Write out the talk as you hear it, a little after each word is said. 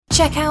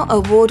Check out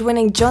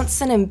award-winning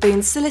Johnson &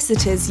 Boone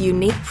Solicitors'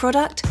 unique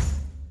product,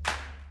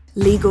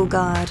 Legal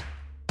Guard.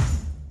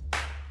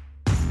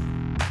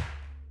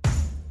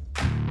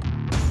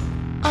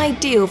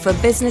 Ideal for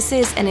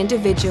businesses and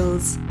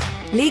individuals,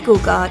 Legal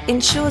Guard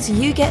ensures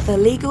you get the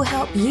legal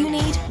help you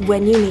need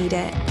when you need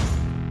it.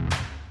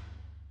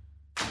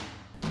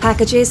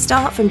 Packages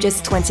start from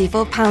just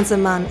 £24 a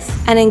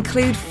month and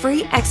include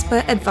free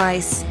expert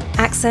advice,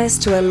 access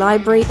to a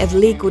library of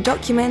legal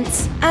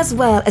documents, as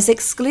well as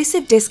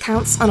exclusive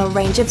discounts on a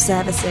range of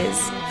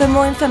services. For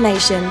more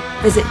information,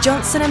 visit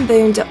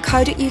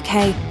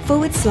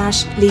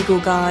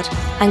johnsonandboone.co.uk/legalguard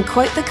and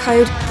quote the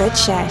code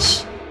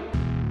THECHESH.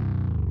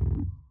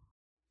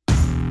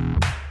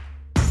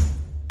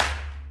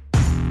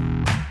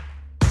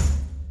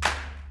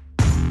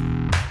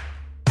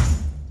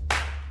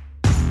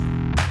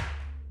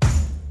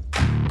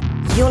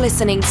 You're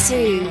listening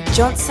to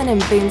Johnson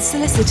 & Boone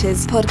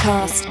Solicitors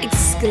podcast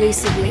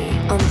exclusively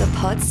on the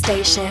Pod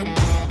Station.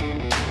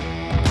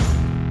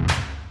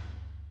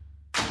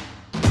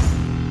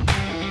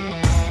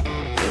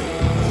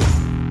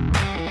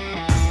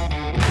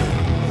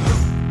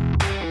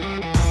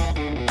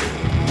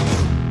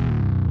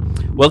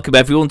 Welcome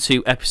everyone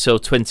to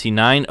episode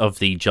 29 of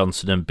the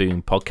Johnson &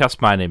 Boone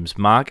podcast. My name's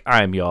Mark,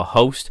 I am your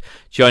host.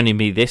 Joining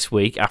me this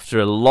week after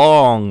a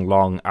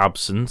long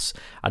absence,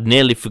 I'd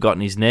nearly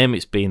forgotten his name,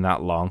 it's been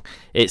that long.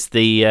 It's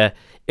the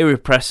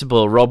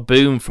irrepressible Rob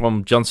Boone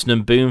from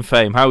Johnson & Boone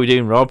fame. How are we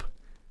doing, Rob?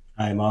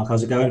 Hi Mark,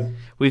 how's it going?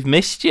 We've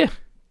missed you.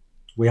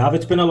 We have,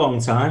 it's been a long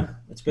time.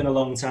 I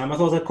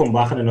thought I'd come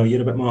back and annoy you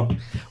a bit more.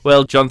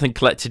 Well, Jonathan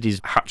collected his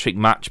hat-trick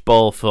match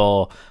ball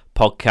for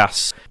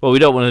podcasts. Well, we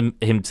don't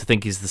want him to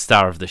think he's the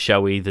star of the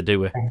show either, do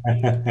we?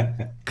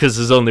 Because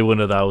there's only one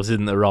of those,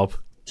 isn't there, Rob?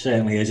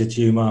 Certainly is, it's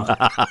you, Mark.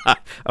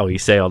 Oh, you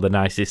say all the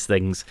nicest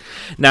things.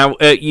 Now,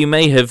 you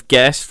may have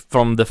guessed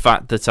from the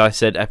fact that I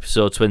said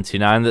episode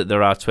 29 that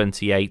there are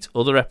 28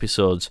 other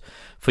episodes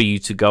for you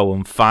to go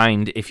and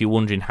find. If you're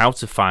wondering how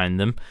to find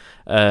them,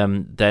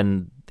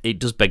 then it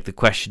does beg the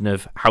question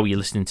of how you're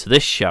listening to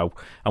this show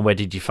and where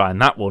did you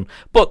find that one.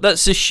 But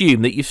let's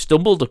assume that you've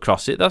stumbled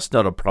across it. That's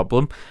not a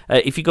problem.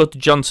 If you go to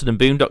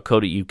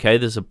johnsonandboone.co.uk,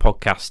 there's a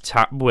podcast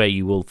tab where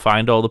you will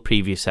find all the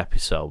previous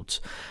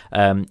episodes.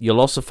 You'll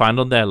also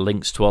find on there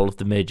links to all of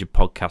the major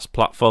podcast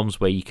platforms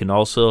where you can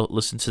also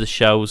listen to the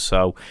shows.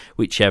 So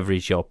whichever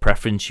is your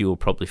preference, you will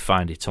probably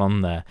find it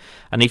on there.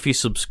 And if you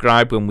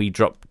subscribe when we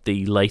drop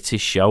the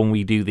latest show, and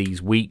we do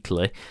these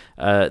weekly,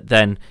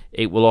 then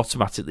it will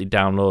automatically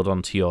download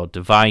onto your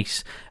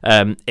device.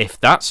 If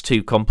that's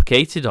too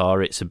complicated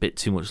or it's a bit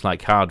too much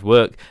like hard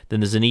work,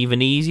 then there's an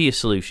even easier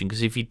solution,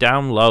 because if you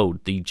download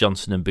the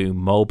Johnson & Boone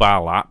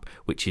mobile app,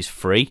 which is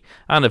free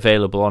and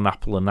available on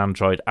Apple and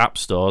Android app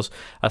stores,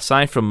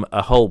 aside from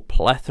a whole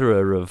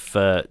plethora of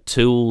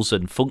tools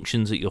and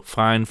functions that you'll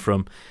find,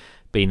 from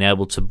being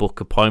able to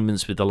book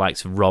appointments with the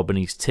likes of Rob and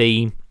his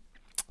team,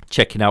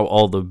 checking out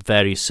all the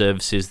various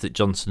services that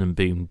Johnson &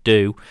 Boone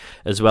do,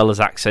 as well as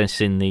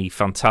accessing the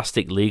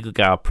fantastic Legal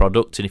Guard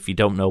product. And if you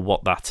don't know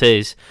what that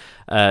is,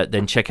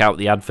 then check out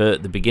the advert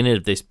at the beginning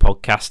of this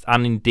podcast,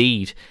 and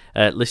indeed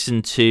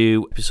listen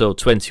to episode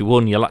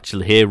 21. You'll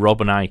actually hear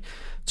Rob and I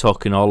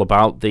talking all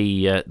about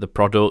the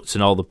products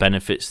and all the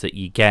benefits that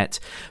you get.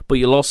 But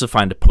you'll also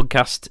find a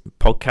podcast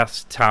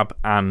tab,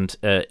 and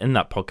in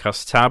that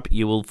podcast tab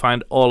you will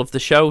find all of the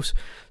shows.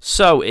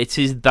 So it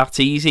is that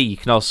easy. You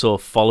can also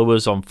follow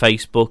us on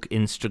Facebook,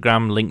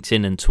 Instagram,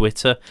 LinkedIn and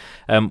Twitter.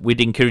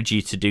 We'd encourage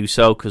you to do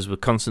so, because we're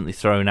constantly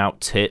throwing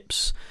out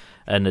tips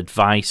and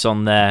advice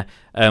on there.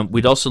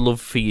 We'd also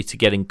love for you to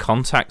get in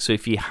contact. So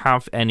if you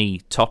have any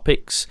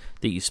topics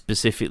that you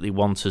specifically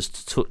want us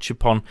to touch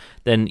upon,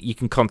 then you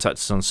can contact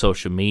us on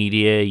social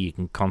media. You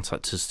can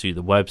contact us through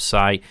the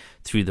website,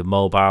 through the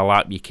mobile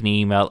app. You can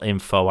email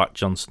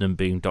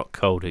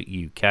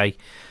info@johnsonandboone.co.uk.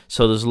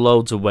 So there's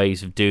loads of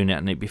ways of doing it,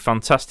 and it'd be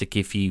fantastic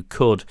if you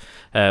could.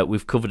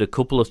 We've covered a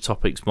couple of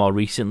topics more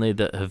recently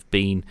that have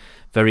been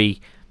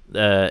very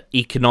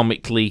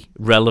economically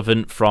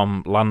relevant,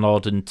 from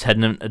landlord and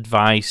tenant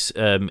advice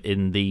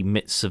in the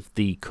midst of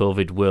the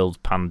COVID world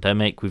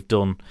pandemic. We've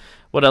done,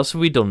 what else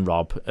have we done,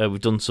 Rob? We've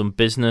done some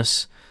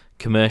business,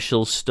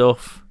 commercial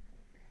stuff.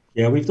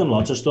 Yeah, we've done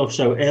lots of stuff.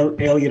 So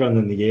earlier on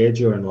in the year,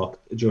 during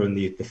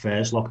the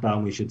first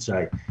lockdown, we should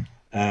say,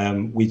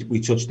 we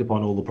touched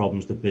upon all the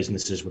problems that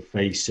businesses were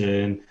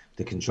facing,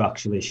 the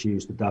contractual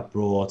issues that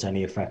brought,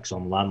 any effects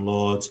on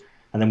landlords,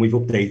 and then we've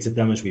updated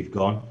them as we've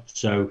gone.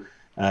 So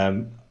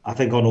I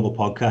think on all the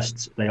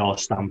podcasts, they are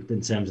stamped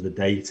in terms of the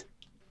date.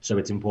 So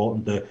it's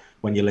important that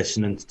when you're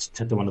listening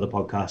to one of the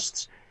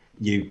podcasts,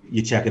 you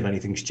check if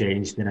anything's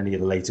changed in any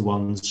of the later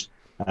ones.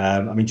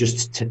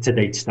 Just to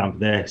date stamp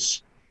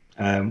this,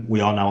 we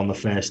are now on the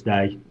first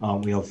day,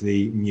 aren't we, of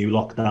the new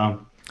lockdown.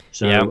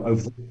 So yeah.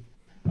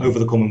 Over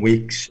the coming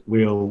weeks,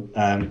 we'll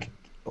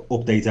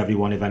update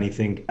everyone if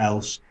anything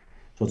else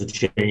sort of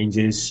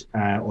changes,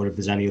 or if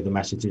there's any other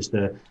messages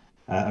that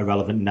are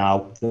relevant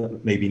now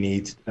that maybe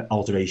need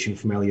alteration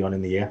from early on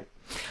in the year.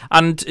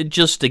 And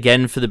just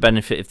again, for the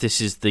benefit, if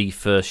this is the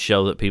first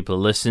show that people are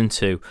listening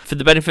to, for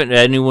the benefit of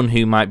anyone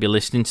who might be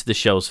listening to the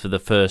shows for the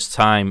first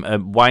time,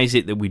 why is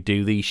it that we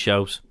do these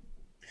shows?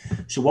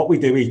 So what we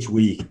do each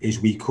week is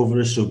we cover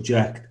a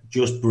subject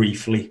just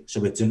briefly.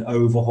 So it's an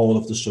overhaul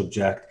of the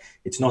subject.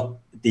 It's not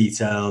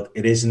detailed.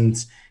 It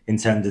isn't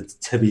intended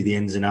to be the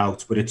ins and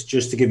outs, but it's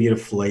just to give you a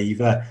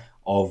flavour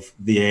of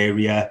the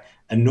area,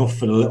 enough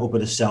for a little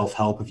bit of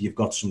self-help if you've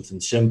got something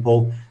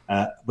simple,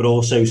 but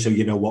also so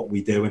you know what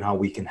we do and how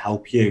we can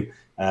help you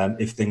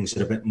if things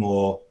are a bit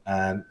more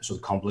sort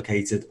of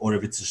complicated, or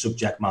if it's a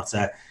subject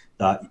matter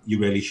that you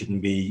really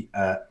shouldn't be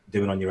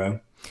doing on your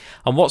own.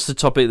 And what's the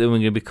topic that we're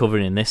going to be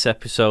covering in this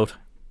episode?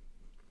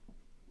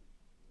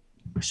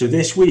 So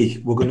this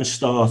week we're going to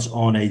start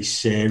on a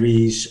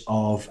series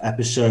of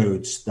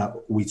episodes that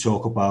we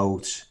talk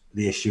about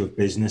the issue of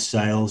business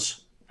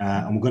sales.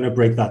 And we're going to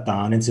break that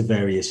down into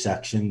various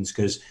sections,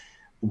 because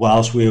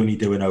whilst we only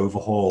do an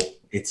overhaul,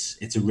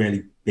 it's a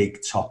really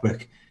big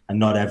topic, and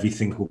not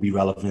everything will be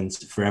relevant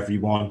for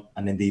everyone,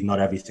 and indeed not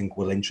everything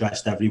will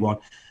interest everyone.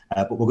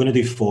 But we're going to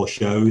do 4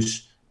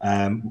 shows.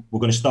 We're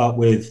going to start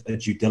with a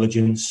due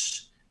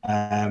diligence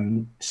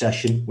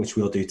session, which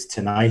we'll do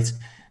tonight.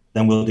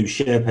 Then we'll do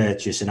share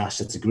purchase and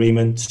asset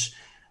agreements.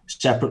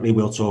 Separately,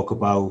 we'll talk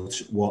about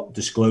what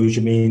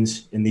disclosure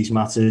means in these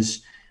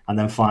matters. And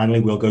then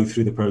finally, we'll go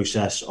through the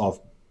process of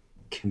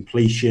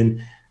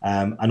completion.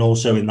 And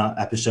also in that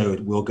episode,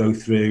 we'll go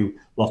through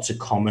lots of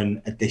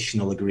common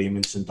additional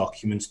agreements and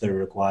documents that are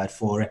required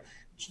for it.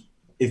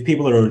 If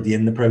people are already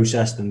in the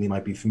process, then they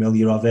might be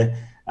familiar of it.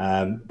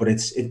 But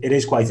it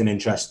is quite an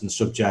interesting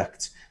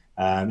subject.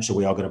 So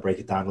we are going to break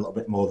it down a little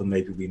bit more than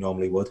maybe we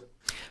normally would.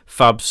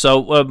 Fab.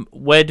 So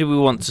where do we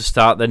want to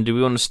start then? Do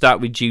we want to start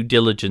with due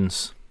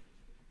diligence?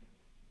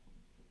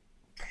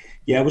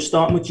 Yeah, we're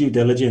starting with due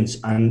diligence,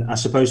 and I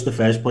suppose the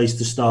first place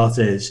to start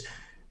is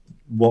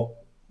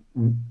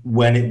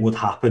when it would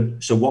happen.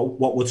 So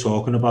what we're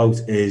talking about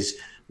is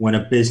when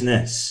a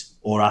business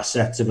or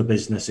assets of a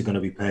business are going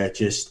to be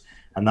purchased,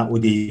 and that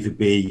would either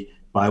be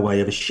by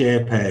way of a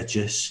share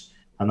purchase,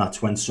 and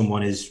that's when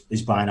someone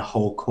is buying a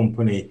whole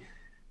company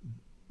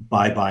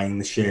by buying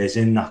the shares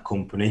in that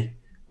company,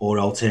 or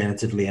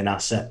alternatively an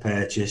asset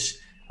purchase.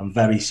 And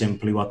very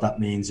simply what that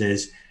means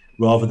is,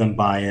 rather than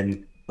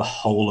buying the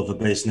whole of a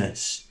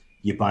business,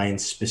 you're buying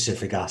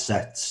specific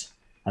assets,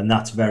 and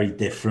that's very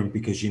different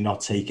because you're not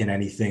taking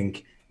anything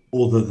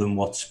other than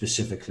what's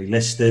specifically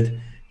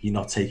listed. You're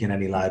not taking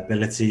any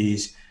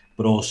liabilities,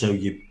 but also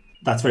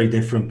that's very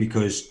different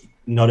because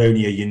not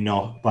only are you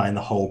not buying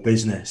the whole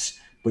business,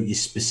 but you're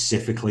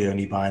specifically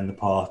only buying the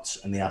parts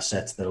and the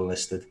assets that are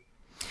listed.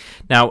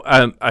 Now,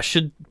 I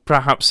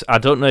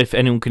don't know if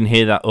anyone can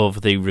hear that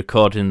over the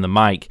recording in the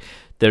mic.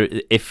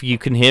 If you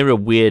can hear a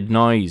weird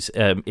noise,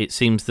 it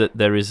seems that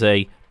there is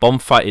a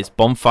bonfire. It's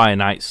bonfire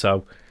night,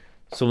 so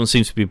someone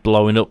seems to be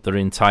blowing up their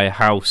entire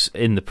house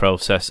in the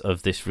process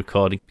of this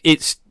recording.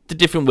 It's the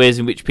different ways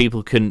in which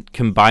people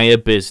can buy a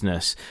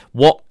business.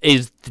 What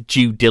is the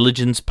due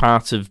diligence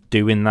part of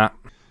doing that?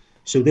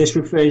 So this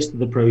refers to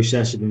the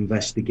process of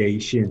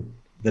investigation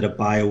that a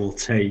buyer will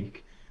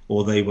take,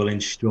 or they will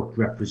instruct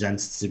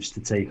representatives to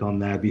take on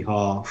their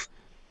behalf,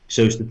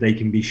 so that they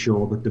can be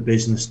sure that the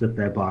business that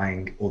they're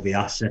buying or the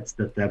assets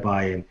that they're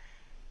buying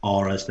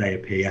are as they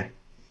appear.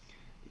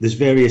 There's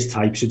various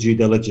types of due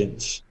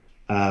diligence,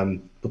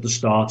 but the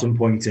starting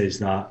point is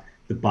that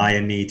the buyer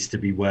needs to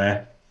be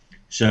aware.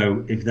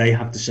 So if they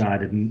have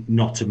decided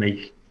not to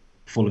make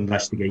full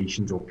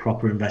investigations or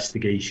proper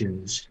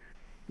investigations,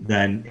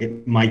 then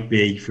it might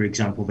be, for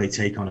example, they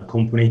take on a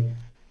company.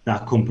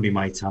 That company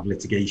might have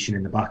litigation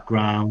in the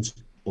background,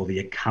 or the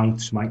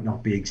accounts might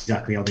not be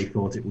exactly how they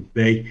thought it would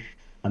be.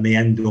 And they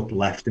end up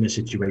left in a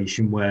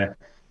situation where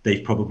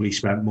they've probably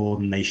spent more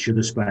than they should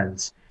have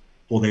spent,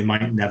 or they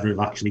might never have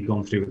actually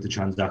gone through with the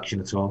transaction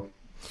at all.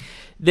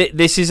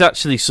 This is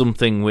actually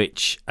something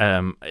which,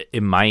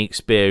 in my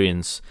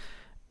experience,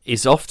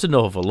 is often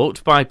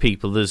overlooked by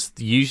people. There's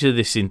usually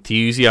this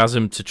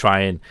enthusiasm to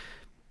try and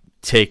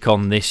take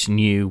on this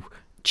new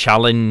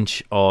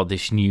challenge or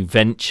this new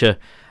venture,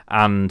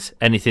 and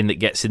anything that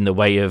gets in the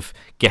way of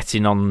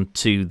getting on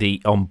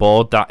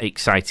board that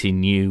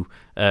exciting new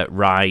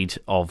ride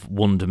of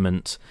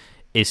wonderment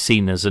is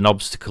seen as an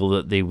obstacle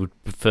that they would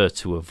prefer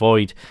to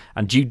avoid.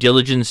 And due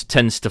diligence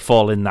tends to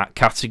fall in that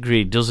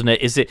category, doesn't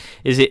it? Is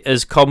it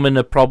as common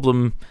a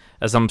problem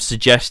as I'm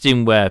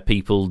suggesting, where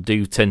people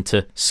do tend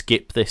to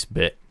skip this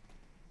bit?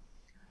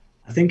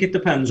 I think it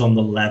depends on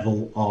the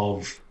level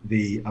of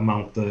the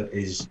amount that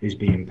is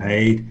being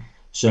paid.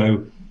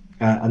 So,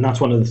 and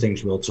that's one of the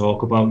things we'll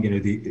talk about,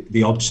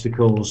 the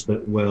obstacles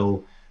that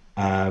will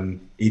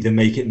either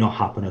make it not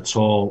happen at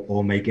all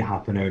or make it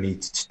happen only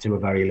to a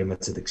very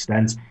limited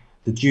extent.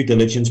 The due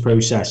diligence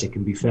process, it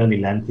can be fairly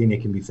lengthy and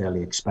it can be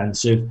fairly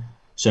expensive.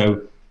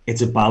 So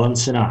it's a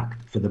balancing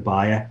act for the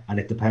buyer, and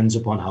it depends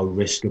upon how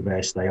risk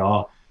averse they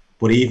are.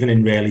 But even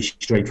in really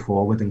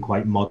straightforward and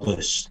quite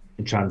modest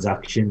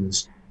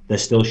transactions, there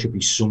still should be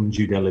some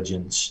due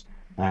diligence,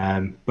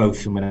 both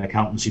from an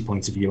accountancy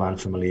point of view and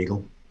from a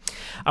legal.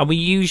 And we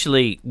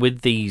usually,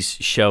 with these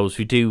shows,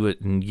 we do,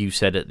 and you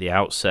said at the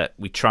outset,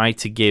 we try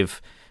to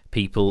give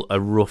people a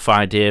rough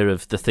idea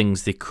of the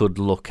things they could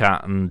look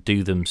at and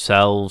do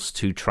themselves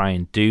to try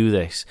and do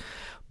this.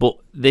 But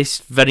this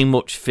very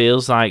much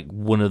feels like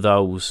one of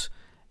those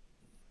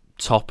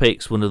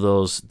topics, one of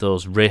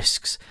those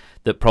risks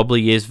that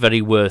probably is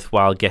very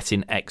worthwhile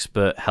getting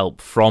expert help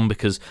from,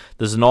 because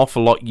there's an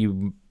awful lot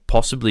you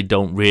possibly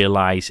don't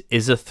realise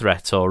is a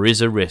threat or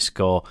is a risk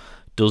or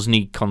does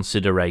need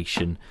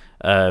consideration.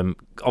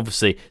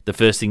 Obviously, the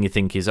first thing you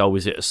think is,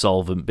 is it a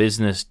solvent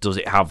business? Does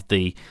it have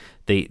the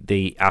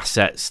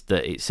assets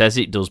that it says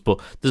it does? But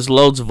there's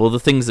loads of other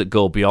things that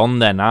go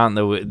beyond then, aren't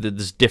there?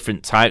 There's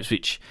different types,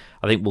 which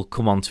I think we'll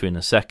come on to in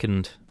a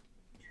second.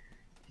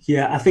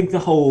 Yeah, I think the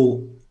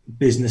whole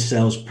business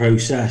sales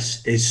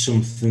process is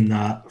something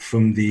that,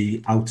 from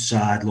the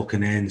outside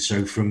looking in,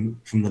 so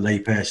from the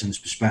layperson's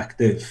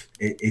perspective,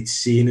 it's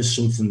seen as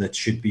something that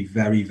should be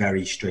very,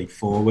 very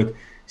straightforward.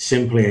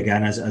 Simply,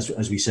 again,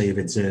 as we say, if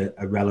it's a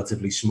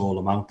relatively small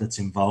amount that's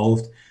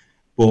involved.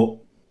 But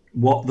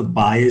what the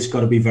buyer's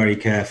got to be very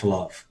careful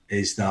of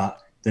is that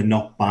they're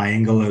not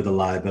buying a load of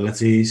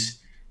liabilities.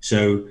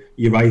 So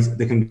you're right,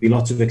 there can be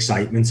lots of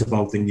excitement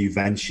about the new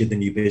venture, the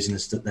new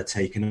business that they're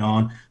taking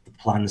on, the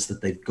plans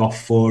that they've got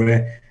for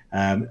it.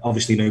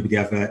 Obviously, nobody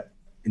ever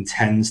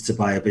intends to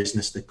buy a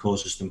business that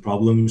causes them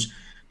problems,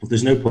 but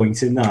there's no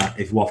point in that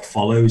if what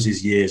follows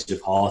is years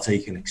of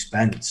heartache and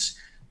expense,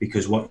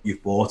 because what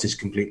you've bought is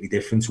completely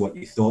different to what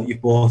you thought you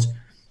bought.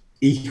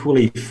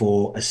 Equally,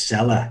 for a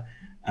seller,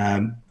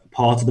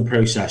 part of the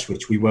process,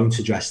 which we won't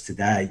address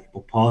today,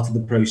 but part of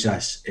the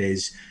process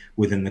is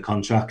within the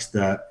contracts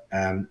that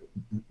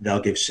they'll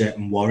give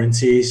certain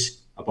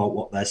warranties about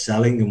what they're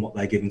selling and what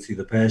they're giving to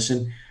the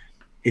person.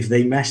 If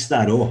they mess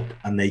that up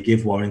and they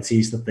give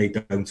warranties that they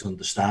don't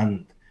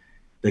understand,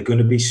 they're going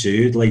to be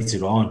sued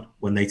later on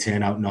when they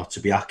turn out not to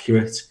be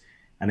accurate.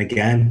 And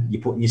again,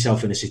 you're putting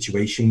yourself in a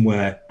situation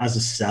where, as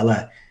a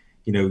seller,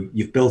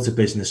 you've built a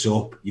business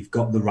up, you've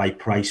got the right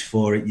price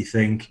for it, you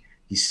think,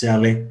 you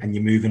sell it, and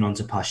you're moving on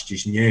to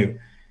pastures new.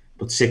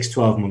 But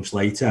 6-12 months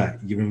later,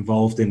 you're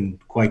involved in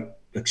quite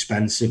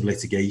expensive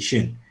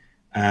litigation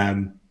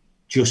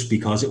just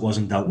because it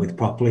wasn't dealt with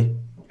properly.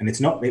 And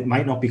it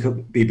might not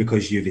be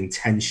because you've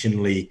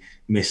intentionally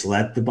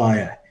misled the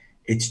buyer.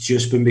 It's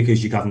just been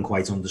because you haven't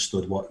quite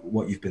understood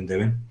what you've been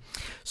doing.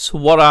 So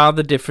what are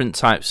the different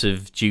types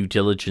of due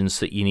diligence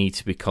that you need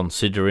to be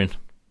considering?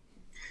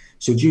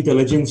 So due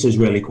diligence is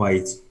really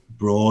quite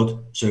broad.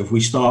 So if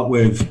we start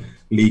with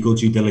legal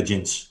due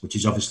diligence, which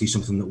is obviously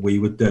something that we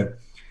would do,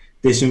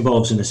 this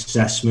involves an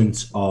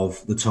assessment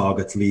of the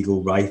target's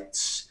legal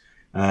rights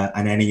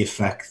and any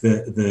effect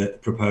that the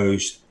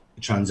proposed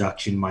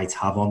transaction might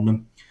have on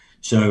them.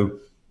 So,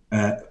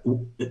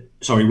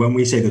 when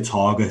we say the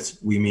target,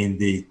 we mean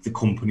the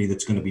company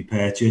that's going to be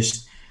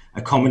purchased.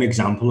 A common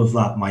example of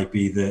that might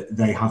be that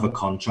they have a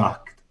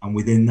contract, and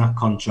within that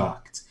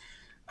contract,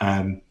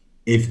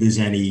 if there's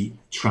any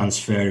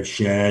transfer of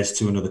shares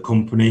to another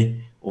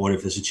company, or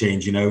if there's a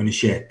change in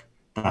ownership,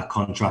 that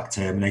contract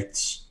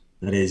terminates.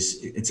 That is,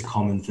 it's a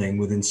common thing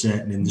within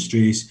certain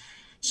industries.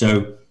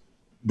 So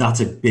that's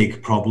a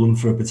big problem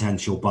for a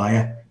potential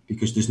buyer,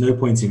 because there's no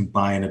point in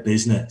buying a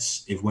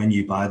business if, when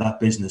you buy that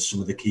business, some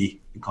of the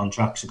key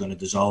contracts are going to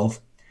dissolve.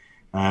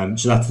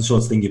 So that's the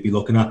sort of thing you'd be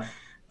looking at.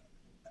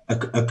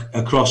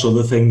 Across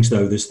other things,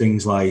 though, there's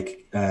things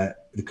like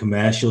the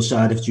commercial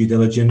side of due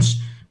diligence,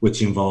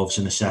 which involves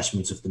an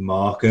assessment of the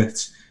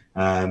market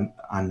and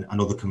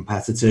other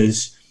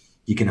competitors.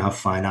 You can have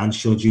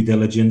financial due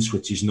diligence,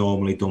 which is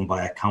normally done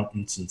by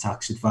accountants and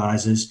tax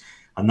advisors,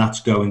 and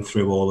that's going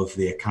through all of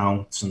the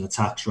accounts and the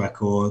tax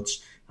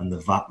records and the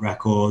VAT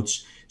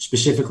records,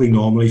 specifically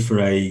normally for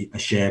a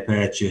share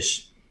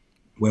purchase,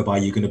 whereby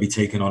you're going to be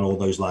taking on all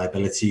those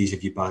liabilities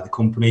if you buy the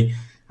company,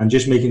 and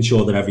just making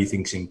sure that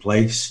everything's in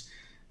place.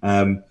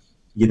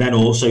 You then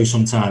also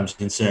sometimes,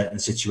 in certain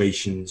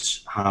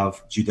situations,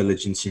 have due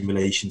diligence in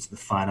relation to the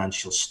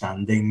financial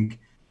standing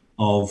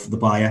of the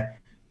buyer,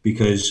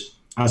 because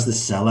as the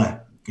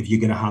seller, if you're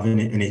going to have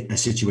a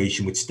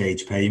situation with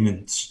stage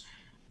payments,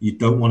 you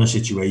don't want a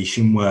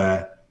situation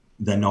where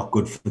they're not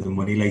good for the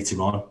money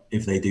later on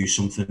if they do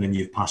something and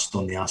you've passed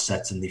on the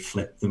assets and they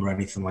flip them or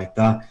anything like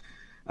that.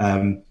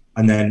 And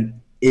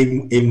then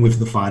in with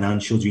the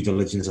financial due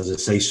diligence, as I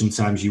say,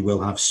 sometimes you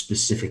will have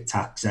specific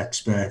tax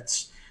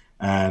experts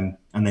and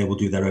they will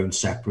do their own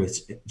separate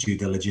due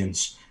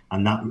diligence.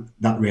 And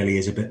that really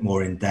is a bit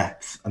more in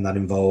depth, and that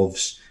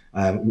involves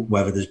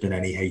whether there's been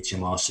any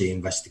HMRC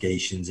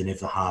investigations, and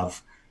if they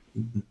have,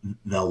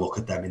 they'll look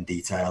at them in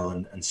detail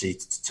and see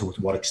to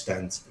what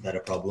extent they're a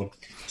problem.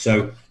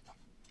 So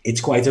it's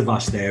quite a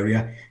vast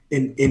area.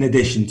 In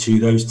addition to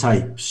those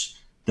types,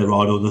 there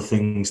are other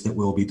things that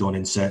will be done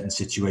in certain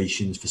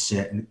situations for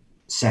certain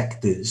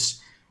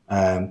sectors,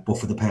 but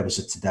for the purpose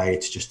of today,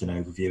 it's just an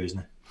overview, isn't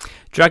it?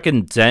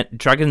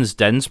 Dragon's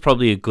Den's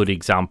probably a good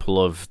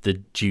example of the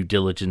due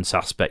diligence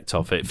aspect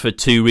of it, for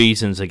two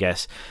reasons, I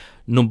guess.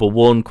 number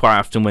one, quite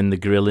often when they're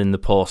grilling the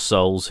poor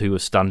souls who are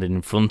standing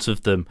in front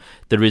of them,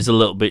 there is a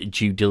little bit of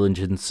due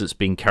diligence that's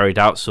being carried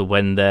out. So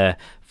when they're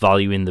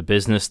valuing the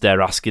business,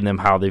 they're asking them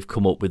how they've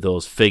come up with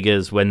those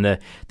figures. When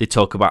they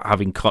talk about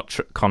having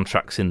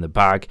contracts in the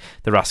bag,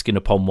 they're asking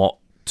upon what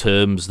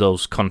terms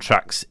those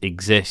contracts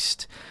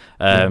exist.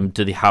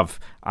 Do they have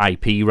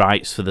IP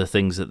rights for the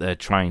things that they're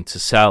trying to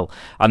sell?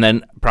 And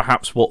then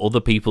perhaps what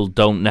other people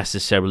don't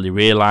necessarily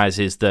realise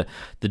is that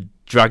the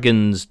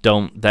Dragons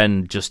don't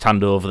then just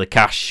hand over the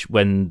cash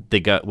when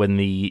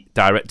the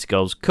director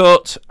goes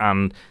cut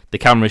and the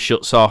camera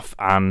shuts off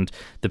and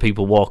the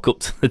people walk up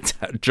to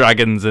the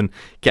Dragons and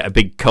get a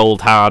big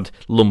cold hard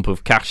lump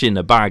of cash in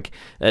a bag.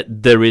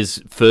 There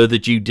is further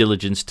due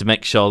diligence to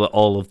make sure that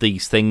all of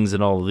these things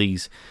and all of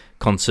these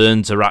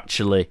concerns are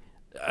actually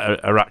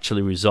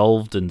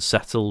resolved and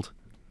settled.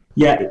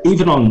 Yeah,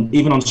 even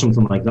on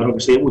something like that,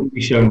 obviously it wouldn't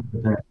be shown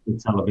for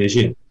the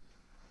television,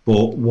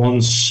 but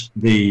once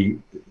the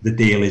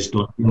deal is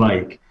done,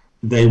 like,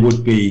 they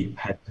would be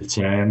head to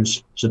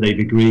terms. So they've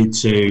agreed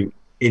to,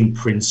 in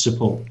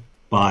principle,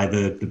 buy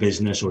the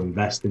business or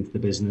invest into the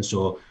business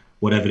or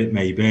whatever it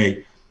may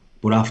be.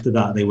 But after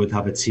that, they would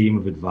have a team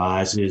of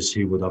advisors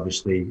who would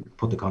obviously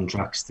put the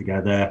contracts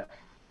together.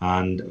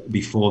 And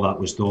before that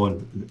was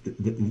done,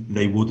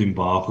 they would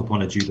embark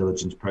upon a due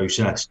diligence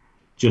process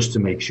just to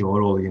make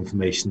sure all the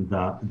information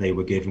that they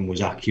were given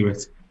was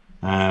accurate.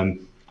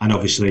 And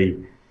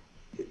obviously,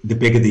 the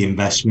bigger the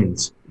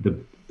investment,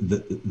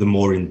 the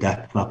more in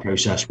depth that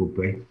process will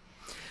be.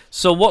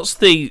 So, what's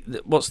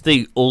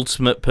the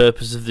ultimate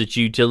purpose of the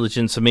due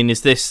diligence? I mean,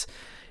 is this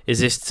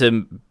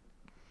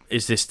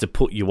to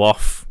put you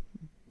off?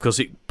 Because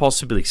it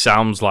possibly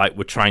sounds like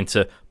we're trying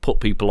to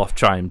put people off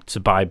trying to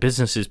buy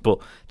businesses, but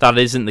that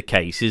isn't the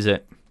case, is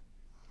it?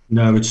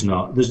 No, it's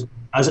not.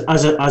 As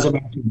I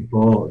mentioned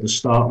before, the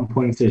starting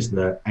point is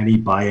that any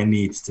buyer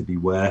needs to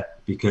beware,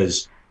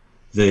 because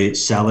the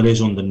seller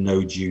is under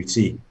no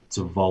duty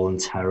to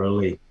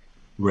voluntarily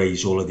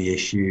raise all of the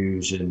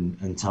issues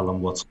and tell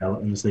them what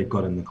skeletons they've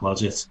got in the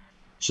closet.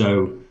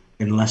 So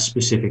unless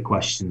specific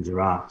questions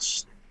are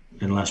asked,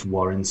 unless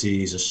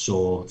warranties are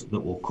sought that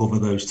will cover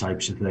those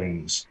types of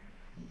things,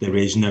 there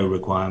is no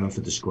requirement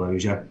for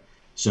disclosure.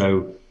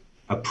 So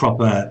a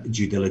proper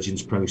due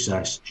diligence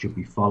process should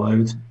be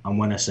followed. And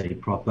when I say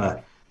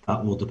proper,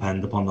 that will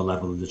depend upon the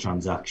level of the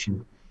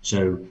transaction.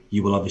 So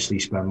you will obviously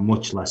spend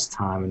much less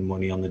time and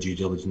money on the due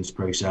diligence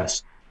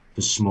process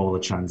for smaller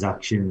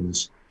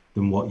transactions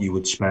than what you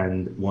would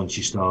spend once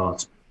you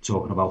start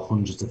talking about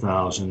hundreds of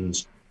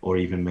thousands or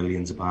even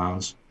millions of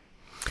pounds.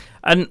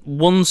 And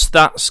once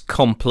that's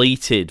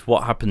completed,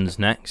 what happens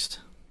next?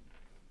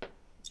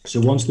 So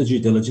once the due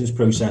diligence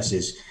process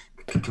is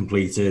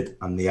completed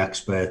and the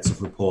experts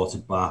have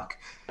reported back,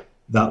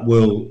 that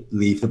will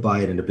leave the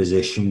buyer in a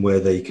position where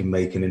they can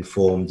make an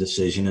informed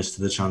decision as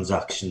to the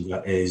transaction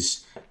that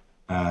is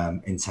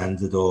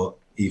intended, or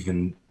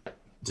even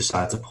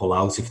decide to pull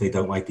out if they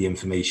don't like the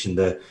information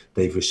that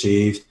they've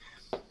received.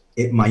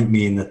 It might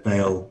mean that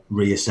they'll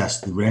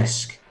reassess the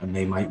risk and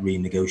they might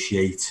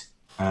renegotiate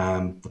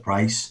the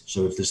price.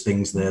 So if there's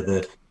things there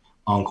that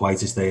aren't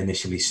quite as they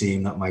initially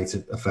seem, that might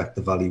affect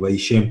the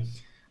valuation.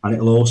 And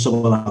it'll also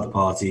allow the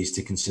parties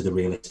to consider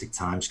realistic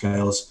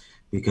timescales,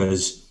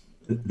 because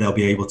they'll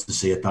be able to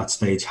see at that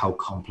stage how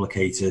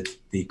complicated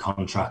the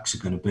contracts are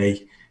going to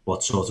be,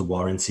 what sort of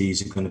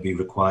warranties are going to be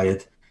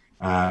required,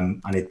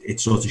 and it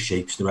sort of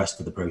shapes the rest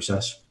of the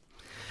process.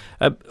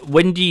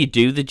 When do you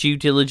do the due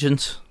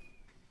diligence?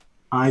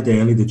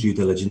 Ideally, the due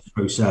diligence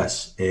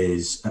process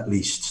is at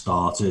least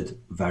started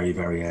very,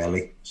 very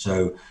early.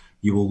 So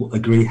you will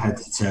agree head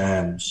to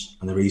terms.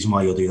 And the reason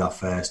why you'll do that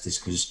first is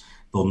because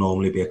there'll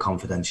normally be a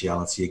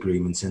confidentiality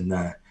agreement in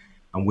there.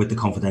 And with the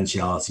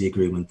confidentiality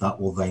agreement, that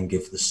will then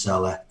give the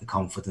seller the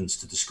confidence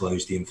to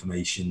disclose the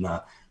information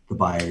that the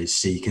buyer is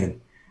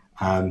seeking.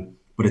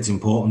 But it's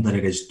important that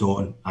it is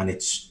done, and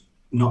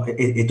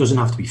it doesn't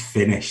have to be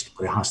finished,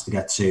 but it has to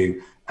get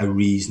to a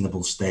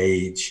reasonable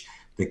stage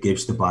that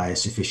gives the buyer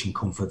sufficient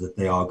comfort that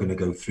they are going to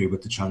go through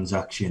with the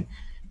transaction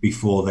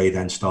before they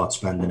then start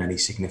spending any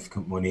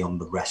significant money on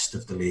the rest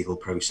of the legal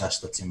process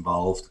that's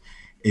involved.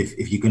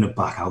 If you're going to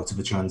back out of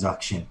a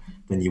transaction,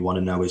 then you want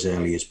to know as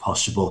early as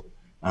possible,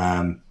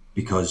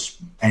 because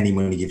any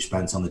money you've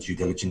spent on the due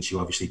diligence, you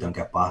obviously don't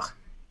get back.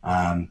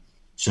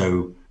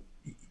 So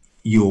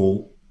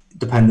you'll,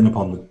 depending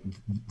upon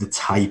the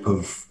type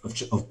of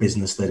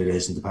business that it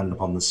is, and depending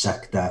upon the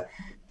sector,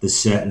 there's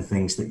certain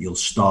things that you'll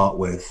start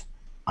with,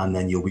 and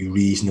then you'll be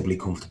reasonably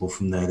comfortable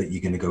from there that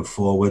you're going to go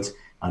forward,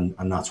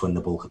 and that's when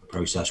the bulk of the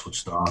process would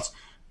start.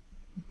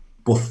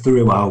 But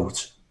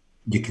throughout,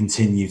 you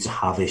continue to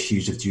have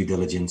issues of due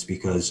diligence,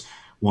 because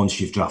once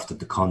you've drafted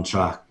the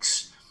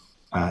contracts,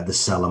 the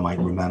seller might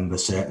remember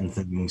certain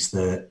things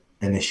that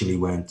initially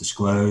weren't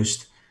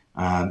disclosed.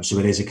 So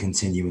it is a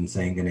continuing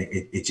thing, and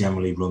it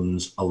generally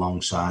runs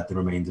alongside the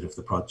remainder of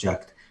the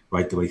project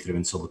right the way through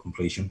until the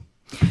completion.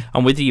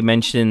 And with you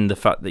mentioning the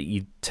fact that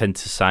you tend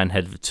to sign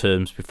head of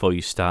terms before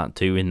you start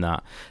doing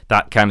that,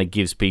 that kind of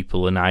gives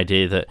people an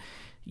idea that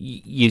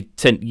you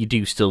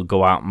do still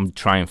go out and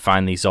try and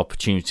find these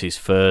opportunities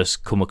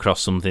first, come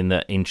across something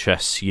that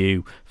interests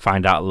you,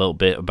 find out a little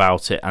bit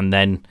about it, and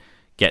then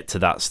get to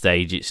that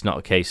stage. It's not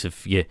a case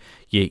of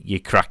you're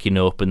cracking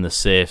open the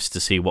safes to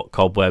see what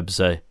cobwebs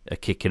are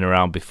kicking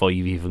around before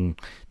you've even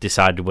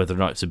decided whether or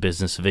not it's a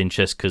business of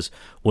interest, because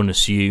one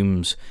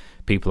assumes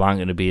people aren't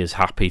going to be as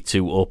happy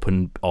to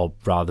open, or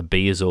rather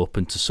be as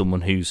open to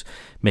someone who's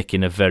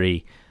making a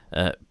very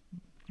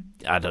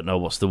I don't know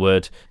what's the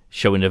word,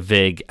 showing a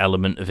vague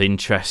element of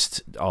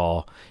interest,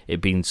 or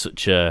it being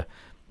such an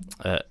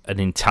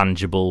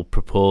intangible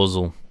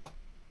proposal.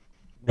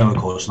 No, of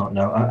course not.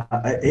 No,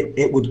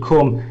 it would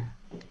come.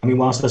 I mean,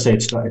 whilst I say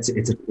it's at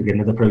the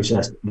beginning of the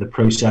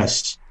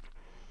process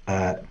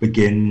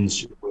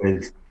begins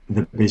with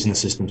the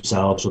businesses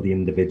themselves or the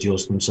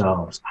individuals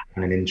themselves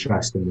having an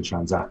interest in the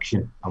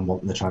transaction and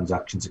wanting the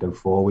transaction to go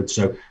forward.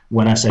 So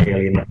when I say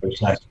early in the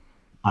process,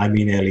 I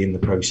mean early in the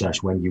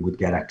process when you would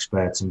get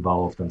experts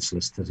involved and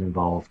solicitors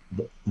involved.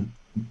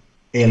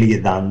 Earlier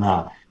than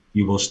that,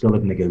 you will still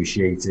have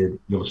negotiated,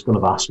 you'll still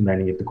have asked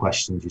many of the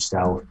questions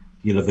yourself,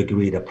 you'll have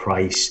agreed a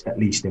price, at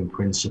least in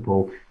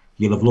principle,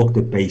 you'll have looked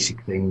at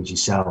basic things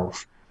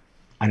yourself,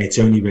 and it's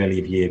only really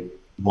if you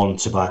want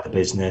to buy the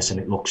business and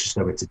it looks as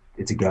though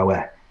it's a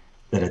goer,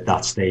 that at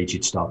that stage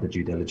you'd start the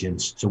due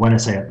diligence. So when I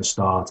say at the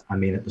start, I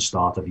mean at the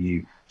start of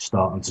you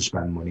starting to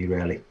spend money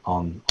really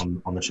on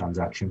the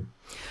transaction.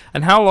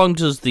 And how long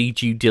does the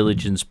due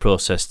diligence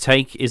process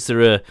take? Is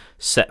there a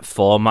set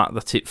format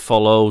that it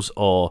follows,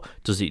 or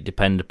does it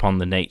depend upon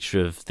the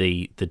nature of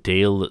the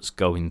deal that's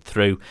going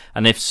through?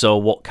 And if so,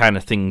 what kind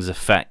of things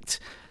affect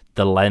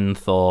the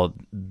length or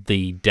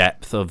the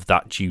depth of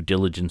that due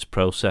diligence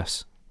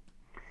process?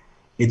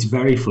 It's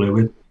very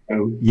fluid.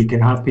 So you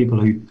can have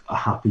people who are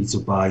happy to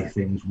buy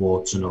things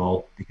warts and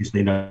all because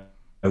they know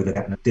they're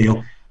getting a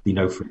deal. They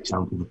know, for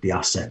example, that the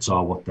assets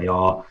are what they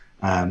are,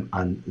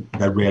 and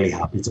they're really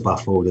happy to buy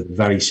forward a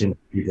very simple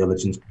due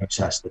diligence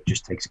process that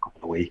just takes a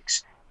couple of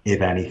weeks,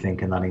 if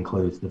anything, and that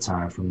includes the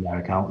time from their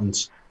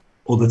accountants.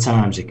 Other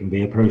times it can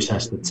be a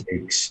process that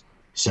takes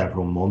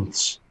several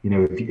months. You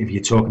know, if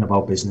you're talking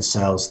about business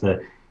sales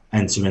that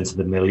enter into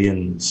the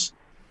millions,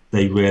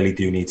 they really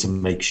do need to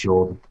make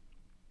sure that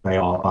they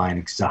are buying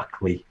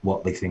exactly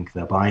what they think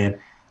they're buying,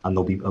 and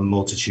there'll be a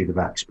multitude of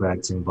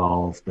experts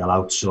involved. They'll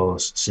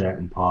outsource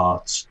certain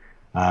parts.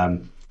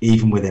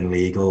 Even within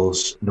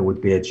legals, there would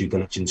be a due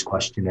diligence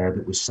questionnaire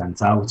that was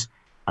sent out,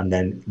 and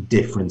then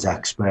different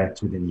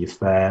experts within your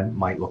firm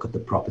might look at the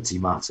property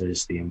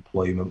matters, the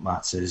employment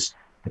matters,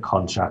 the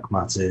contract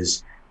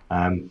matters,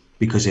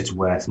 because it's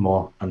worth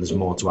more and there's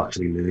more to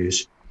actually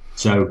lose.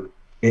 So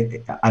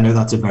I know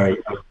that's a very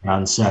open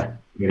answer.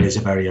 It is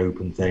a very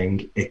open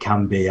thing. It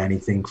can be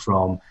anything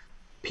from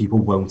people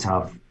won't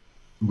have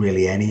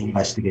really any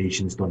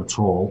investigations done at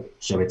all.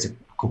 So it's a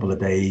couple of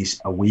days,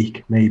 a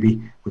week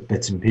maybe, with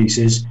bits and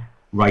pieces,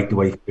 right the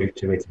way through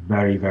to it's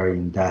very, very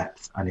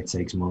in-depth, and it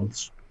takes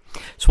months.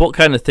 So what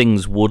kind of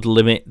things would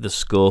limit the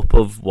scope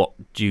of what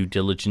due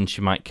diligence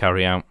you might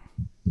carry out?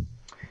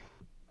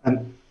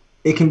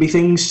 It can be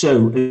things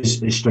so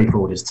as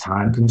straightforward as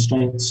time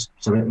constraints.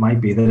 So it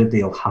might be that a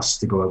deal has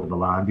to go over the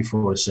line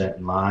before a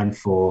certain line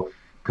for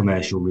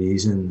commercial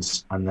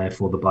reasons, and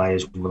therefore the buyer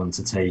is willing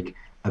to take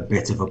a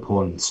bit of a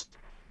punt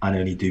and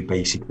only do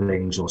basic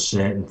things or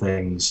certain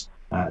things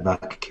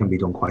that can be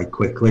done quite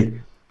quickly.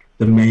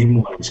 The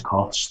main one is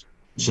cost.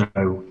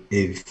 So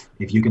if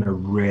you're going to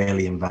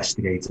really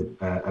investigate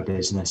a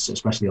business,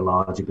 especially a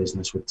larger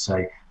business with,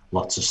 say,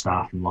 lots of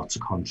staff and lots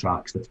of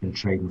contracts that's been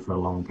trading for a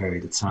long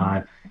period of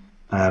time,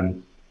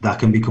 that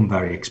can become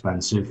very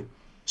expensive.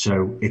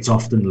 So it's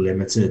often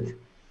limited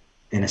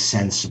in a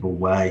sensible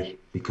way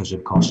because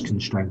of cost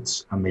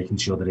constraints and making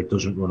sure that it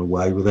doesn't run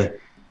away with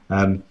it.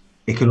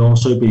 It can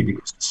also be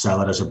because the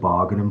seller has a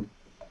bargaining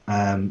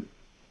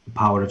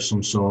power of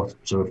some sort.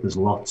 So if there's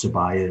lots of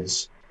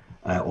buyers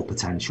or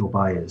potential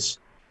buyers,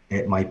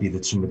 it might be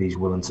that somebody's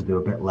willing to do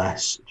a bit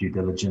less due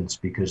diligence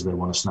because they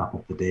want to snap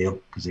up the deal,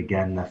 because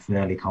again, they're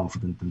fairly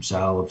confident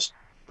themselves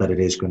that it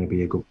is going to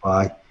be a good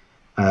buy.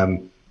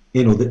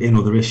 In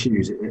other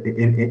issues,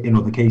 in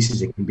other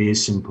cases, it can be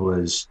as simple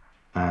as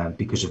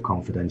because of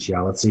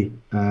confidentiality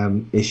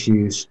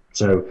issues.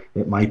 So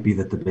it might be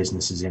that the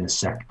business is in a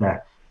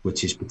sector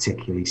which is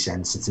particularly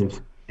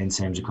sensitive in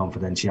terms of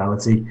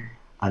confidentiality,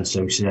 and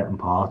so certain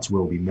parts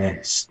will be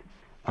missed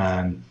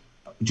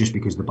just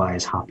because the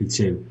buyer's happy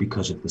to,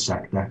 because of the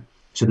sector.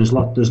 So there's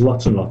lots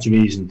and lots of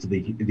reasons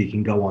they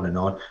can go on and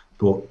on,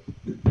 but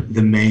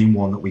the main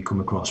one that we come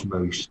across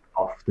most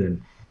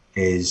often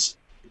is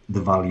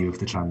the value of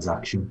the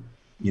transaction.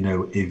 You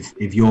know,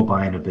 if you're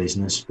buying a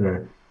business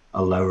for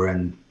a lower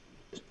end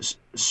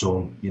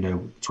sum, you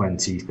know,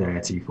 20,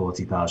 30,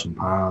 40,000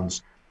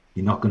 pounds,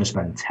 you're not going to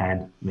spend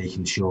 10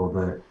 making sure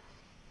that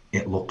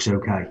it looks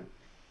okay.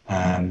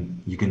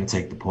 You're going to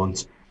take the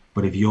punt.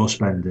 But if you're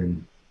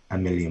spending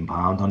 £1 million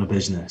on a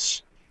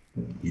business,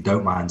 you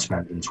don't mind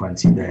spending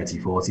 20, 30,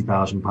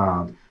 40,000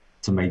 pounds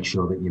to make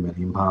sure that your £1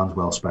 million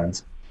well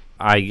spent.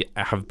 I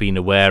have been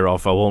aware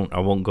of, I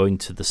won't go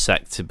into the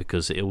sector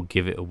because it will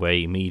give it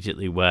away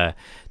immediately, where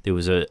there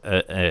was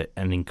an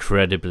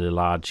incredibly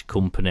large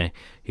company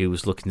who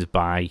was looking to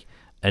buy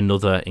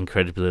another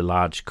incredibly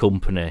large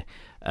company,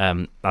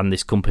 and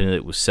this company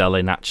that was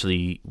selling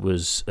actually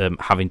was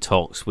having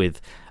talks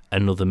with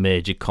another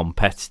major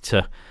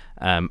competitor,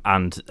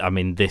 and I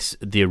mean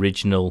the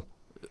original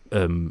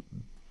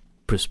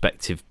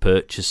prospective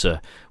purchaser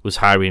was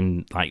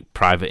hiring like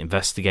private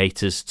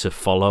investigators to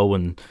follow,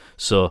 and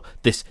so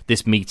this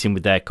meeting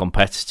with their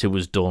competitor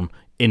was done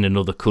in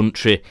another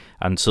country,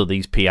 and so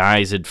these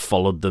PIs had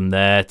followed them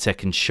there,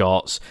 taken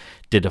shots,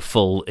 did a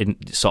full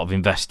sort of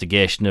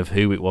investigation of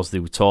who it was they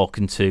were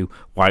talking to,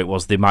 why it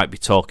was they might be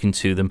talking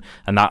to them,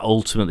 and that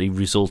ultimately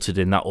resulted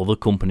in that other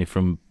company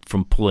from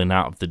pulling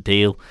out of the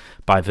deal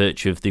by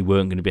virtue of they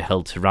weren't going to be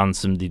held to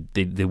ransom.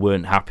 They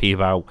weren't happy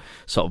about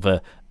sort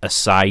of a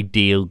side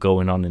deal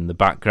going on in the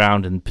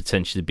background and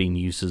potentially being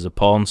used as a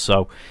pawn.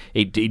 So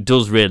it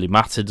does really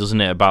matter,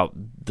 doesn't it, about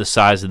the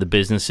size of the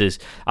businesses?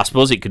 I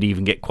suppose it could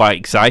even get quite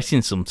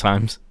exciting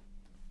sometimes.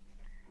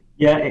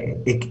 Yeah,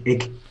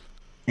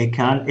 it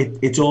can.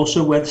 It's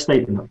also worth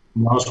stating that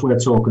whilst we're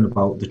talking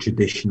about the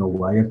traditional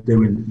way of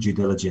doing due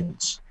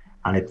diligence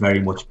and it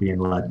very much being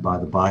led by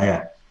the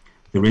buyer,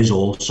 there is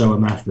also a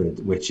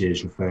method which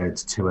is referred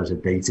to as a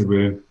data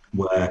room,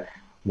 where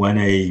when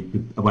a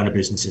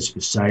business is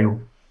for sale,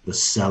 the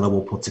seller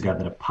will put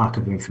together a pack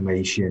of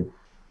information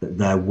that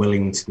they're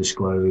willing to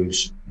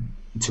disclose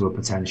to a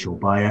potential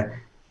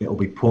buyer. It will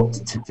be put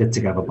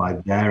together by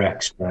their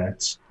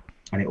experts,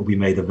 and it will be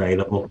made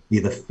available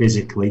either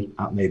physically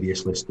at maybe a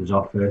solicitor's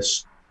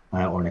office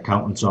or an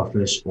accountant's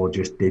office, or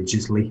just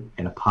digitally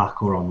in a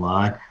pack or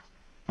online.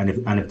 And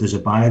if there's a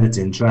buyer that's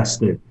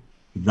interested,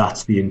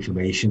 that's the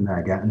information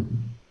they're getting.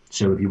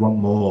 So if you want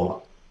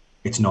more,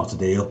 it's not a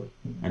deal,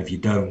 and if you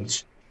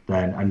don't,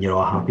 then and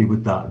you're happy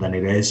with that, then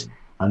it is.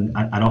 And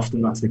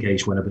often that's the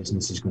case when a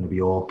business is going to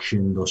be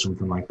auctioned or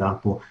something like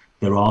that. But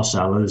there are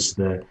sellers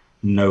that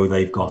know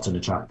they've got an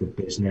attractive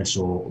business,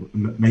 or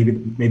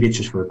maybe it's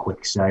just for a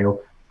quick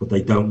sale, but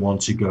they don't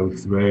want to go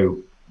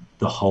through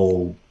the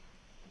whole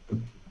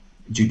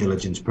due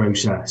diligence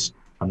process,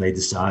 and they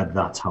decide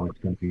that's how it's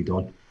going to be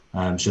done.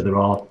 So there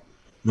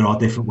are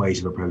different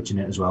ways of approaching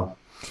it as well.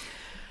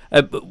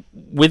 But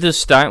with us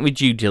starting with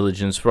due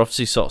diligence, we're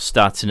obviously sort of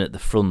starting at the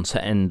front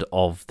end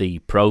of the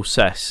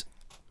process.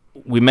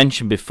 We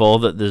mentioned before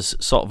that there's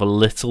sort of a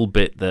little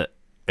bit that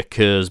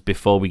occurs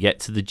before we get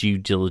to the due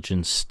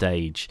diligence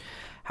stage.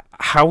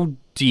 How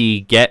do you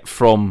get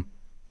from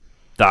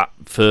that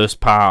first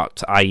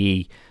part,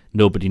 i.e.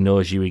 nobody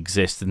knows you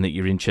exist and that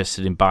you're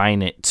interested in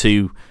buying it,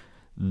 to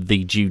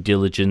the due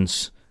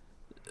diligence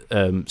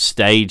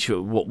stage?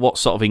 What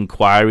sort of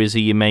inquiries are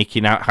you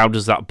making out? How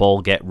does that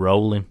ball get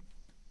rolling?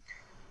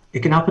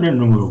 It can happen in a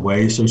number of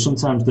ways. So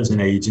sometimes there's an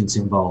agent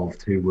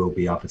involved who will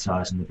be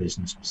advertising the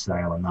business for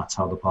sale, and that's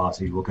how the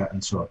parties will get in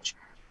touch.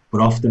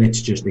 But often it's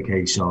just a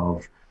case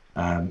of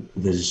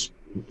there's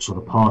sort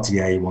of party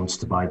A wants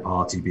to buy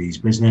party B's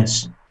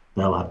business.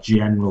 They'll have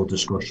general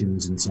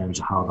discussions in terms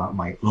of how that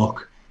might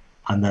look,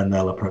 and then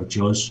they'll approach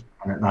us.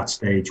 And at that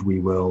stage, we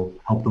will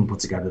help them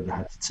put together the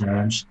heads of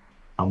terms.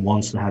 And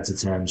once the heads of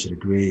terms are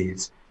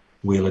agreed,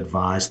 we'll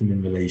advise them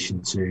in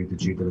relation to the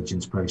due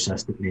diligence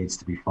process that needs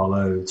to be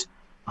followed.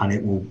 And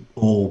it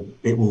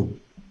will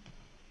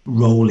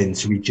roll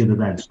into each other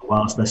then. So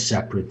whilst they're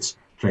separate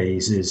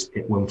phases,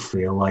 it won't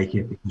feel like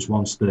it, because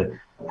once the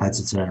heads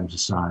of terms are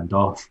signed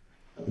off,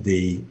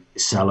 the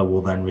seller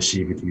will then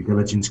receive a due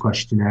diligence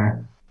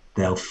questionnaire.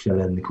 They'll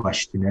fill in the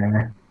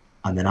questionnaire,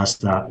 and then as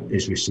that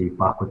is received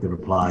back with the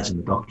replies and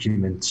the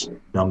documents,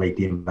 they'll make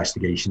the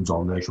investigations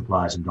on those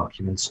replies and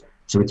documents.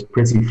 So it's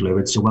pretty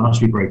fluid. So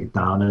whilst we break it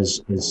down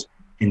as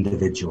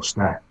individual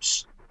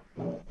steps,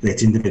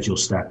 it's individual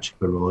steps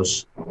for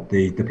us.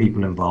 The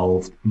people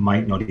involved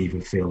might not even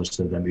feel as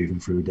though they're moving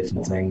through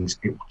different things.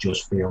 It will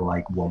just feel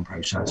like one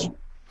process.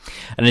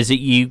 And is it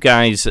you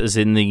guys, as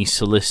in the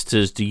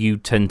solicitors, do you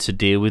tend to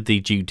deal with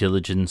the due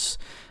diligence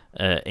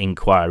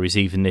inquiries,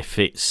 even if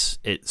it's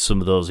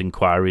some of those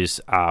inquiries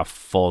are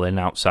falling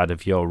outside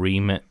of your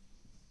remit?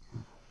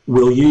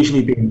 We'll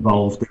usually be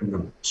involved in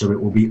them, so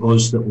it will be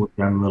us that will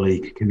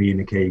generally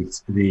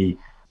communicate the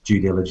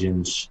due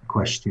diligence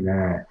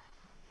questionnaire.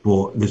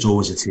 But there's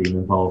always a team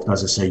involved.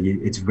 As I say,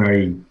 it's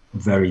very,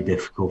 very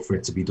difficult for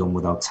it to be done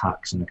without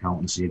tax and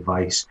accountancy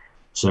advice.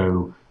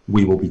 So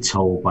we will be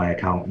told by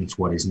accountants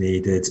what is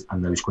needed,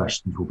 and those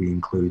questions will be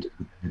included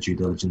within the due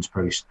diligence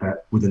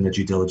within the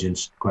due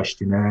diligence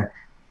questionnaire,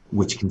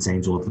 which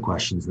contains all of the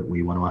questions that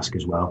we want to ask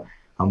as well.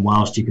 And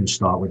whilst you can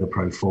start with a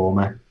pro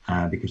forma,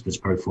 because there's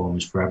pro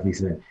formas for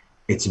everything,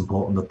 it's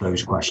important that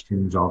those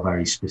questions are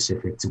very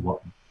specific to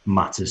what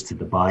matters to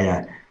the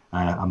buyer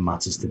and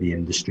matters to the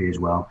industry as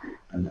well.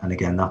 And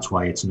again, that's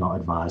why it's not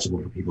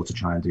advisable for people to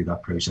try and do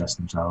that process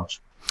themselves.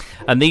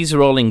 And these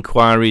are all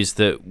inquiries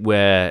that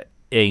we're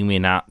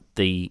aiming at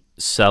the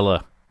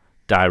seller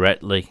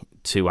directly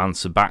to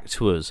answer back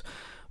to us.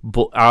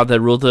 But are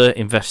there other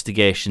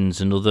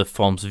investigations and other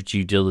forms of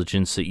due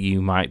diligence that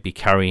you might be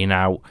carrying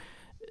out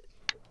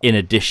in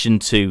addition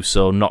to,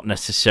 so not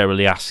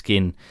necessarily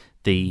asking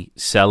the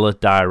seller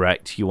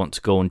direct, you want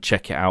to go and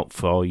check it out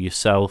for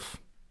yourself?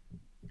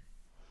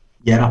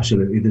 Yeah,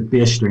 absolutely. There'd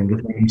be a string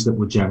of things that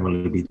would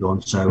generally be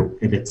done. So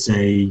if it's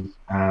a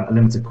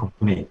limited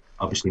company,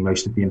 obviously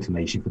most of the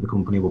information for the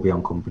company will be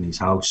on Companies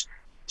House.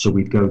 So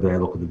we'd go there,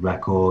 look at the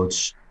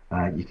records.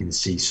 You can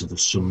see sort of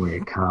summary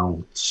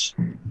accounts.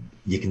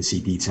 You can see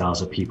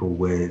details of people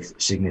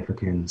with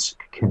significant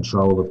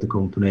control of the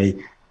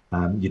company.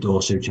 You'd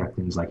also check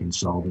things like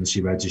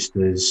insolvency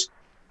registers.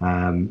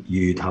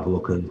 You'd have a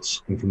look at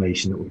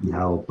information that would be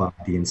held by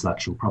the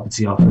Intellectual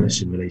Property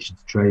Office in relation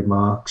to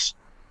trademarks.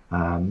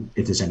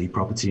 If there's any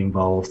property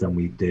involved, then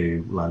we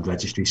do land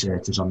registry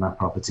searches on that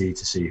property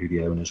to see who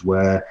the owners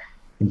were.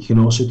 And you can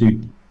also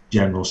do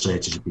general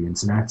searches of the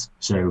internet.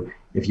 So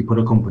if you put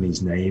a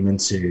company's name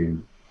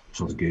into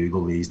sort of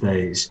Google these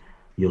days,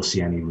 you'll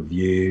see any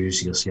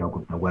reviews, you'll see how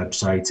good their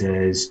website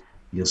is,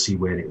 you'll see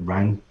where it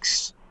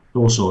ranks,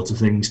 all sorts of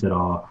things that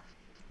are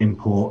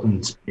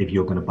important if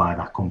you're going to buy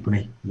that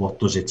company. What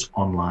does its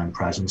online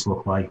presence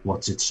look like?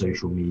 What's its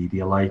social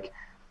media like?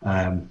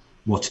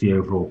 What's the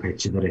overall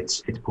picture that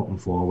it's putting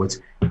forward?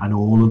 And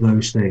all of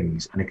those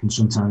things, and it can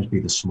sometimes be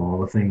the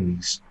smaller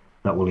things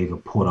that will either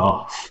put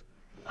off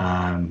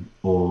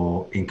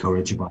or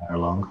encourage a buyer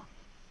along.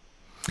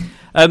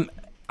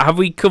 Have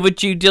we covered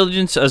due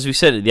diligence? As we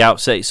said at the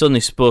outset, it's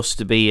only supposed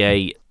to be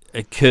a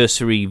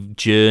cursory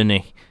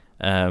journey.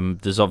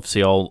 There's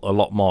obviously a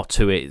lot more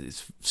to it.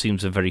 It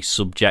seems a very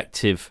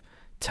subjective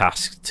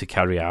task to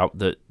carry out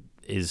that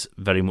is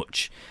very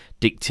much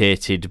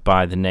dictated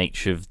by the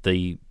nature of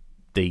the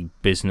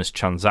business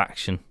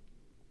transaction.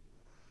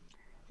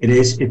 It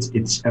is.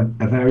 It's a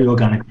very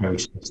organic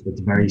process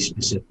that's very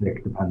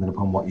specific depending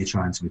upon what you're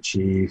trying to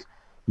achieve.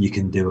 You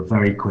can do a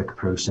very quick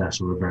process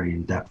or a very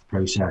in-depth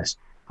process.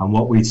 And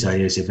what we'd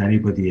say is if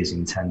anybody is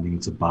intending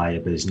to buy a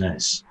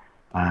business,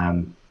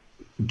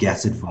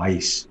 get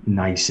advice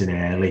nice and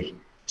early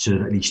so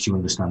that at least you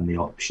understand the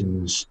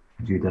options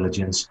for due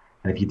diligence.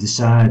 And if you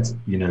decide,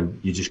 you're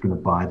just going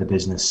to buy the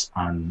business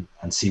and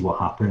see what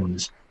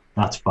happens,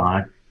 that's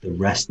fine. The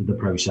rest of the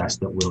process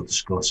that we'll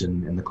discuss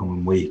in the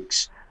coming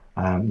weeks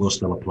will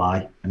still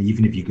apply. And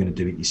even if you're going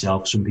to do it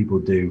yourself, some people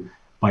do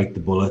bite the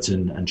bullet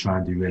and try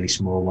and do really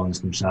small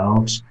ones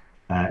themselves.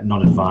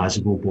 Not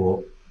advisable,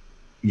 but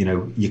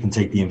you can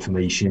take the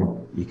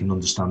information, you can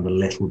understand a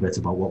little bit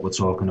about what we're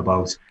talking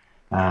about,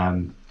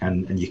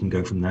 and you can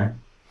go from there.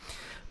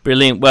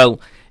 Brilliant.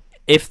 Well,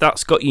 if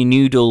that's got your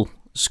noodle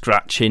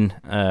scratching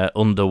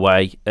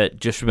underway,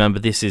 just remember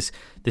this is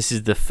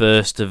the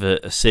first of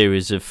a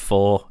series of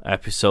 4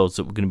 episodes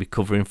that we're going to be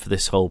covering for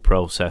this whole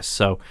process.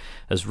 So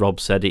as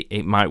Rob said,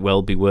 it might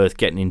well be worth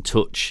getting in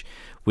touch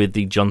with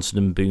the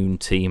Johnson & Boone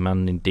team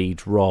and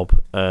indeed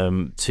Rob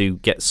to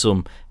get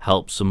some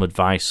help, some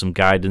advice, some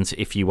guidance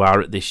if you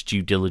are at this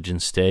due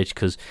diligence stage,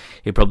 because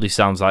it probably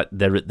sounds like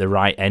they're at the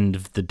right end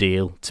of the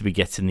deal to be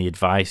getting the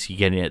advice. You're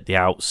getting it at the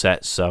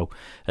outset, so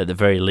at the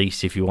very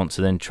least, if you want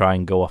to then try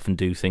and go off and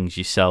do things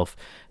yourself,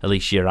 at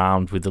least you're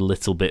armed with a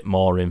little bit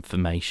more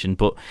information.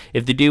 But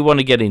if they do want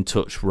to get in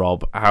touch,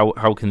 Rob,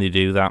 how can they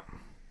do that?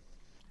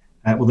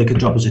 Well, they could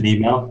drop us an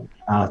email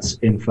at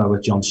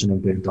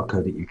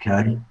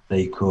info@johnsonandboone.co.uk.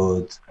 They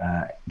could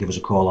give us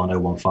a call on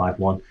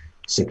 0151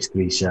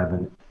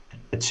 637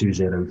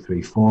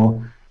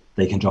 2034.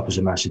 They can drop us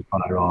a message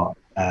via our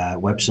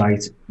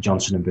website,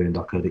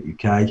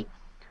 johnsonandboone.co.uk.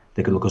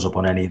 They could look us up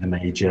on any of the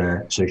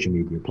major social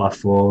media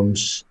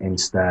platforms,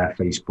 Insta,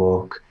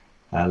 Facebook,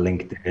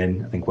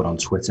 LinkedIn. I think we're on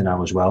Twitter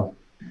now as well.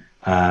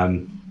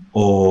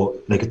 Or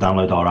they could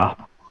download our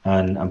app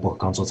and book a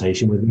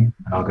consultation with me,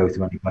 and I'll go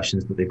through any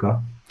questions that they've got.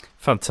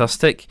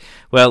 Fantastic.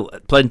 Well,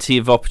 plenty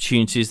of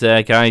opportunities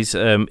there, guys.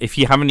 If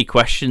you have any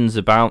questions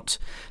about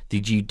the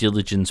due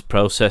diligence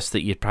process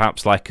that you'd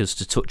perhaps like us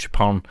to touch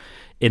upon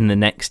in the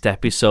next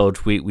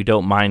episode, we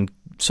don't mind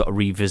sort of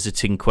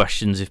revisiting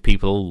questions if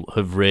people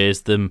have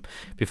raised them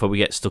before we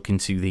get stuck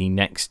into the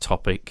next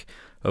topic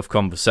of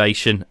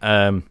conversation.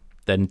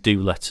 Then do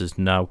let us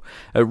know.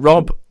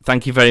 Rob,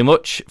 thank you very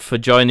much for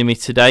joining me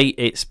today.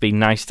 It's been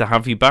nice to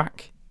have you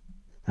back.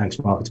 Thanks,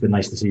 Mark. It's been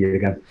nice to see you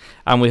again.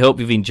 And we hope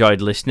you've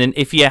enjoyed listening.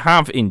 If you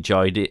have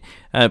enjoyed it,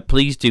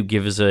 please do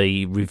give us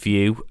a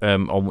review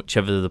on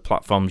whichever of the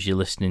platforms you're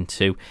listening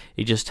to.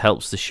 It just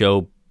helps the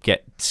show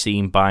get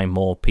seen by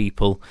more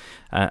people,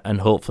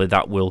 and hopefully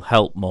that will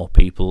help more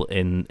people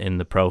in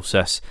the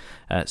process.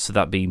 So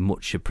that'd be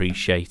much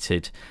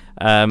appreciated.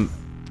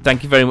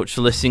 Thank you very much for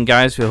listening,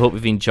 guys. We hope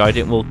you've enjoyed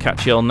it, and we'll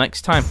catch you all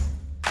next time.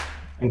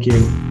 Thank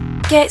you.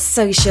 Get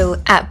social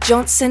at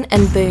Johnson &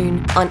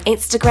 Boone on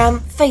Instagram,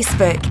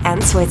 Facebook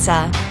and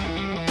Twitter.